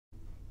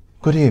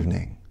Good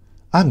evening.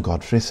 I'm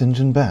Godfrey St,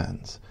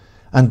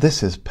 and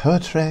this is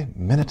Poetry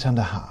Minute and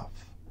a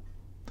Half.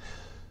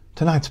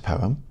 Tonight's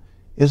poem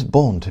is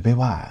Born to be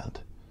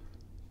Wild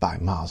by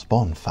Mars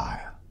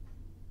Bonfire.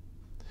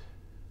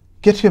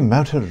 Get your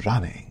motor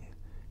running,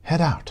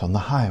 head out on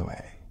the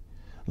highway,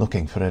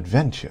 looking for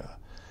adventure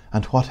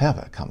and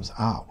whatever comes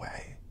our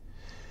way.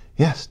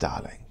 Yes,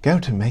 darling, go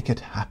to make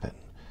it happen.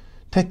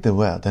 Take the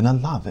world in a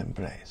love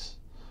embrace.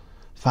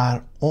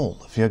 Fire all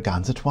of your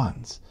guns at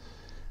once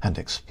and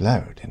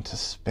explode into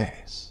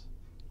space.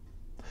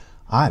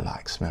 I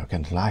like smoke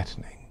and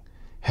lightning,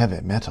 heavy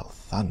metal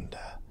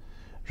thunder,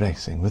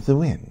 racing with the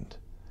wind,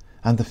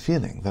 and the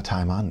feeling that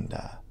I'm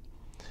under.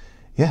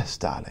 Yes,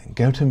 darling,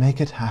 go to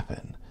make it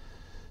happen.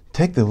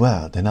 Take the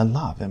world in a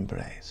love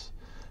embrace.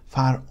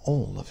 Fire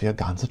all of your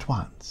guns at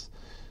once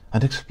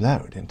and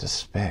explode into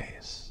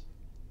space.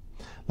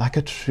 Like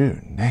a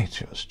true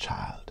nature's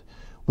child,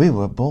 we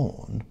were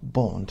born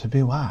to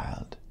be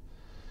wild.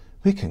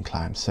 We can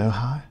climb so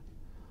high,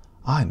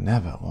 I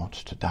never want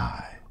to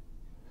die.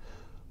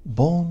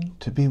 Born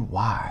to be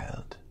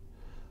wild,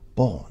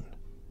 born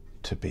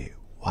to be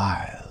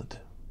wild.